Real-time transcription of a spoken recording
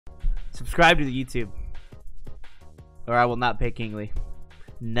Subscribe to the YouTube, or I will not pay Kingly.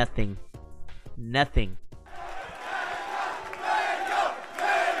 Nothing. Nothing.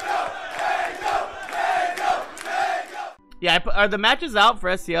 Yeah, are the matches out for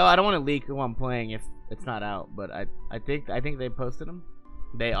SCL? I don't want to leak who I'm playing if it's not out, but I think they posted them.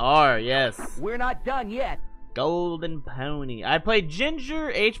 They are, yes. We're not done yet. Golden Pony. I play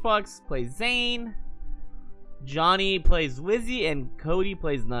Ginger. Hbox plays Zane. Johnny plays Wizzy, and Cody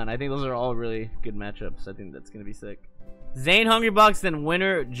plays None. I think those are all really good matchups. I think that's gonna be sick. Zane, Hungrybox, then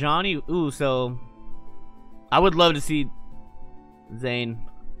winner Johnny. Ooh, so I would love to see Zane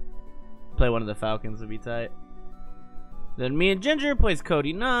play one of the Falcons. Would be tight. Then me and Ginger plays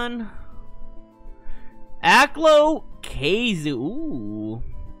Cody Nunn. Aklo Kazu. Ooh.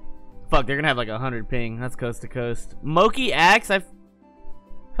 Fuck, they're gonna have like 100 ping. That's coast to coast. Moki Axe. I feel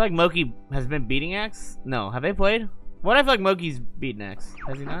like Moki has been beating Axe. No, have they played? What? I feel like Moki's beaten Axe.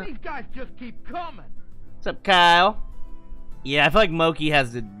 Has he not? These guys just keep coming. What's up, Kyle? Yeah, I feel like Moki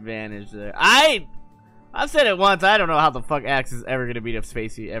has the advantage there. I've said it once. I don't know how the fuck Axe is ever gonna beat up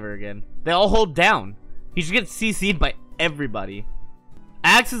Spacey ever again. They all hold down. He should get CC'd by everybody.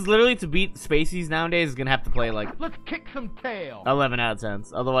 Axe is literally, to beat Spacey's nowadays, is gonna have to play like let's kick some tail. 11 out of 10.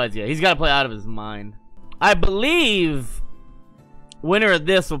 Otherwise, yeah, he's gotta play out of his mind. I believe winner of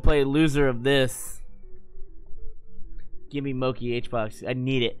this will play loser of this. Give me Moki Hbox. I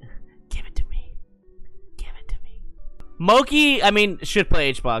need it. Give it to me. Give it to me. Moki, I mean, should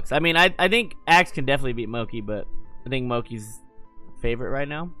play Hbox. I mean, I think Axe can definitely beat Moki, but I think Moki's favorite right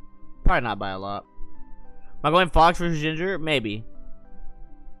now. Probably not by a lot. Am I going Fox versus Ginger? Maybe.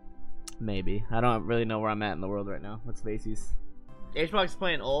 Maybe. I don't really know where I'm at in the world right now. What's Spacey's? Hbox is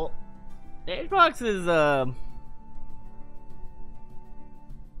playing ult. Hbox is,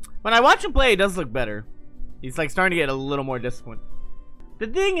 when I watch him play, he does look better. He's, like, starting to get a little more disciplined. The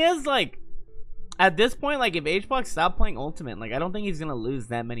thing is, like, at this point, like, if Hbox stopped playing Ultimate, like, I don't think he's gonna lose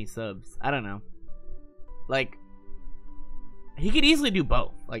that many subs. I don't know. Like, he could easily do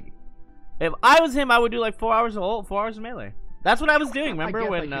both. Like, if I was him, I would do, like, 4 hours of ult, 4 hours of melee. That's what I was doing, remember,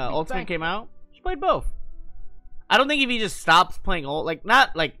 when Ultimate came out? Just played both. I don't think if he just stops playing ult, like,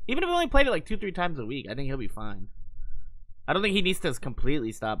 not, like, even if he only played it, like, 2-3 times a week, I think he'll be fine. I don't think he needs to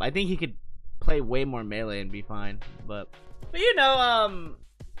completely stop. I think he could play way more melee and be fine. But you know,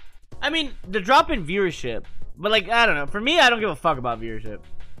 I mean, the drop in viewership. But, like, I don't know. For me, I don't give a fuck about viewership.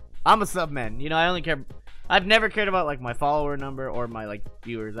 I'm a sub man. You know, I only care. I've never cared about, like, my follower number or my, like,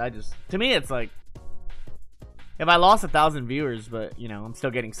 viewers. To me, it's like, if I lost 1,000 viewers, but, you know, I'm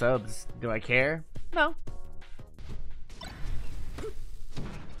still getting subs, do I care? No.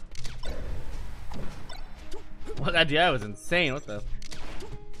 Well, that DI was insane. What the?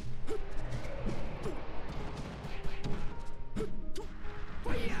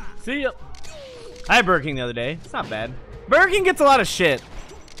 See ya. I had Burger King the other day. It's not bad. Burger King gets a lot of shit.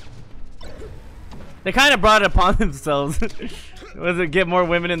 They kind of brought it upon themselves. Was it get more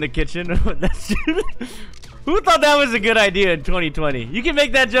women in the kitchen? Who thought that was a good idea in 2020? You can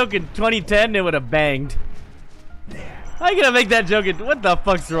make that joke in 2010 and it would have banged. How you gonna make that joke in... What the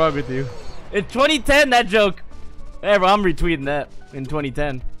fuck's wrong with you? In 2010, that joke... Hey, bro, I'm retweeting that in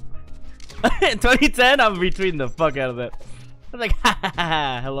 2010. In 2010, I'm retweeting the fuck out of that. I was like, ha ha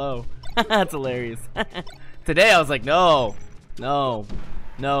ha, hello. That's hilarious. Today, I was like, no. No.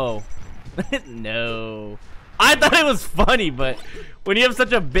 No. No. I thought it was funny, but when you have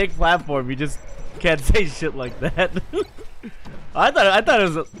such a big platform, you just can't say shit like that. I thought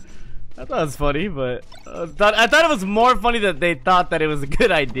it was funny, but I thought it was more funny that they thought that it was a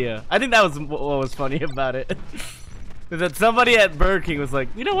good idea. I think that was what was funny about it. Is that somebody at Burger King was like,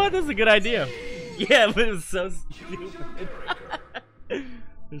 you know what, this is a good idea. Yeah, but it was so stupid.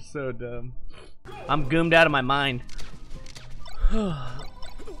 They're so dumb. I'm goomed out of my mind. I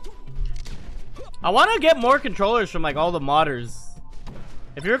want to get more controllers from like all the modders.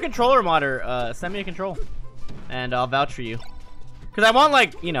 If you're a controller modder, send me a control, and I'll vouch for you. Cause I want,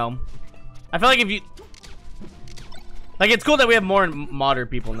 like, you know, I feel like if you, like, it's cool that we have more modder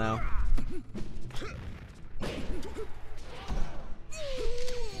people now.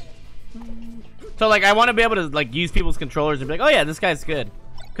 So like, I want to be able to like use people's controllers and be like, oh yeah, this guy's good.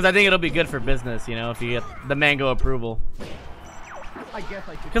 Cause I think it'll be good for business, you know, if you get the mango approval. I guess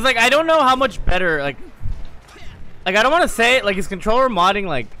I should. Cause like, I don't know how much better, like I don't want to say it, like, is controller modding,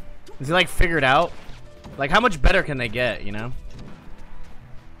 like, is he like figured out? Like, how much better can they get, you know?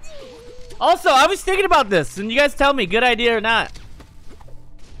 Also, I was thinking about this, and you guys tell me, good idea or not.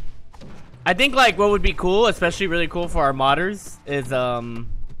 I think, like, what would be cool, especially really cool for our modders, is,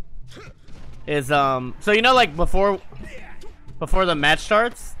 so, you know, like, before the match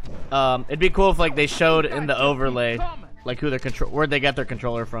starts, it'd be cool if like they showed in the overlay like who their where they got their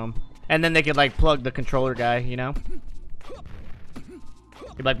controller from, and then they could like plug the controller guy, you know.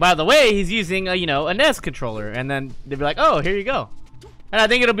 You'd be like, by the way, he's using a, you know, a NES controller, and then they'd be like, oh, here you go. And I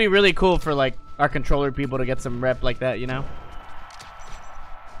think it'll be really cool for like our controller people to get some rep like that, you know.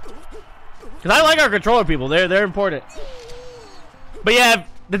 Cause I like our controller people, they're important. But yeah,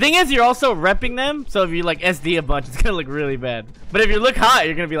 the thing is, you're also repping them, so if you like SD a bunch, it's gonna look really bad. But if you look hot,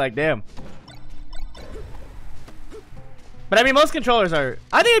 you're gonna be like, damn. But I mean, most controllers are.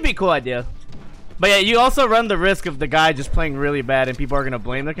 I think it'd be a cool idea. But yeah, you also run the risk of the guy just playing really bad, and people are gonna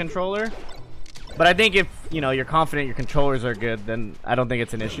blame the controller. But I think if you know you're confident your controllers are good, then I don't think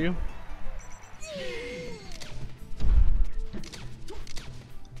it's an issue.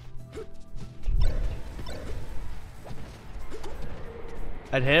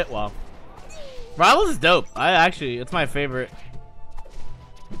 I'd hit? Wow. Rivals is dope. It's my favorite.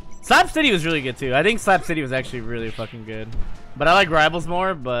 Slap City was really good too. I think Slap City was actually really fucking good. But I like Rivals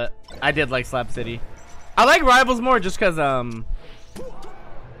more, but I did like Slap City. I like Rivals more just cause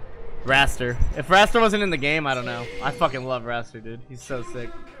Raster. If Raster wasn't in the game, I don't know. I fucking love Raster, dude. He's so sick.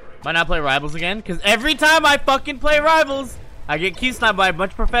 Might not play Rivals again? Cause every time I fucking play Rivals, I get Q-sniped by a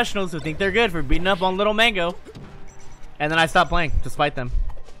bunch of professionals who think they're good for beating up on Little Mango. And then I stop playing to spite them.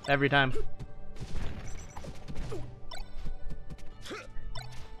 Every time.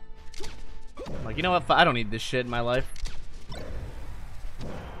 I'm like, you know what? I don't need this shit in my life.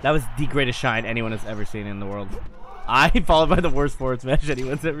 That was the greatest shine anyone has ever seen in the world. I followed by the worst forwards match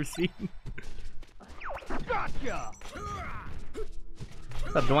anyone's ever seen. Gotcha.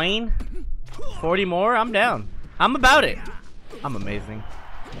 What's up, Dwayne? 40 more? I'm down. I'm about it. I'm amazing.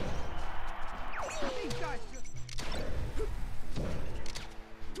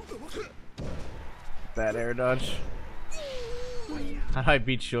 Bad air dodge. How do I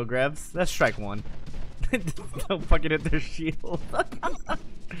beat shield grabs? That's strike one. Don't fucking hit their shield.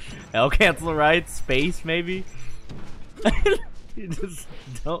 L cancel right? Space maybe? You just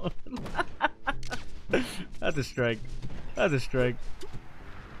don't. That's a strike. That's a strike.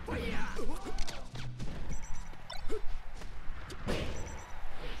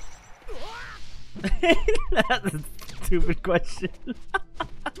 That's a stupid question.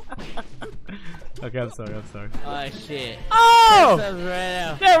 Okay, I'm sorry, I'm sorry. Oh shit. Oh! Right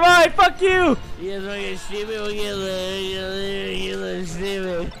now. Yeah, right, fuck you! You guys wanna get stupid? We'll get a little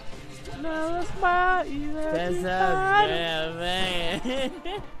stupid. No, that's my That's how man.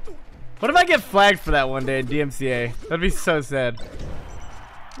 What if I get flagged for that one day in DMCA? That'd be so sad.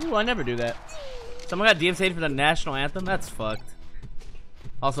 Ooh, I never do that. Someone got DMCA'd for the national anthem? That's fucked.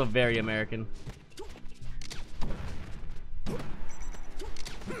 Also very American.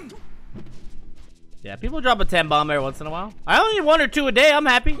 Yeah, people drop a 10 bomb every once in a while. I only need 1 or 2 a day. I'm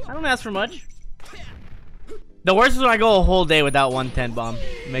happy. I don't ask for much. The worst is when I go a whole day without 1 10 bomb.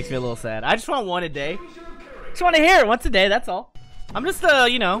 It makes me a little sad. I just want 1 a day. Just want to hear it once a day. That's all. I'm just,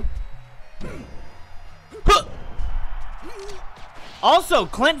 you know. Also,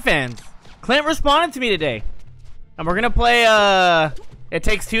 Clint fans. Clint responded to me today. And we're going to play, It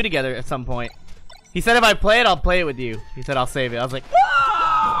Takes Two together at some point. He said if I play it, I'll play it with you. He said I'll save it. I was like,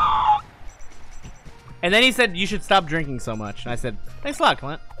 whoa! And then he said, you should stop drinking so much. And I said, thanks a lot,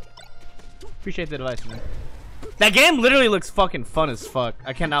 Clint. Appreciate the advice, man. That game literally looks fucking fun as fuck.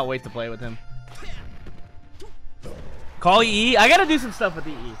 I cannot wait to play with him. Call EE? I gotta do some stuff with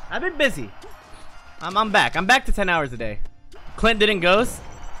EE. I've been busy. I'm back. I'm back to 10 hours a day. Clint didn't ghost?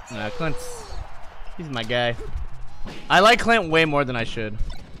 No, he's my guy. I like Clint way more than I should.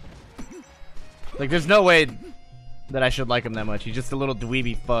 Like, there's no way that I should like him that much. He's just a little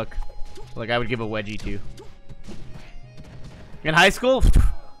dweeby fuck. Like, I would give a wedgie to. In high school?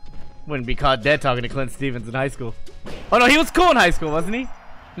 Wouldn't be caught dead talking to Clint Stevens in high school. Oh no, he was cool in high school, wasn't he?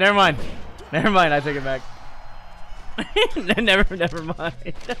 Never mind. Never mind, I take it back. never mind.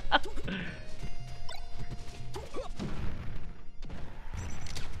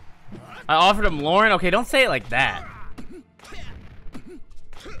 I offered him Lauren. Okay, don't say it like that.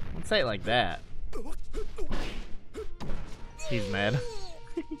 Don't say it like that. He's mad.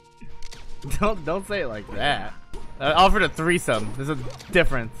 Don't say it like that. I offered a threesome. There's a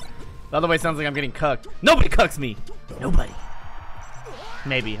difference. The other way sounds like I'm getting cucked. Nobody cucks me. Nobody.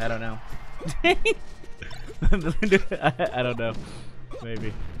 Maybe. I don't know. I don't know.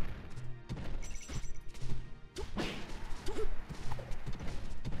 Maybe.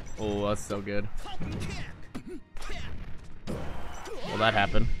 Oh, that's so good. Well, that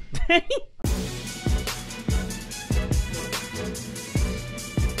happened.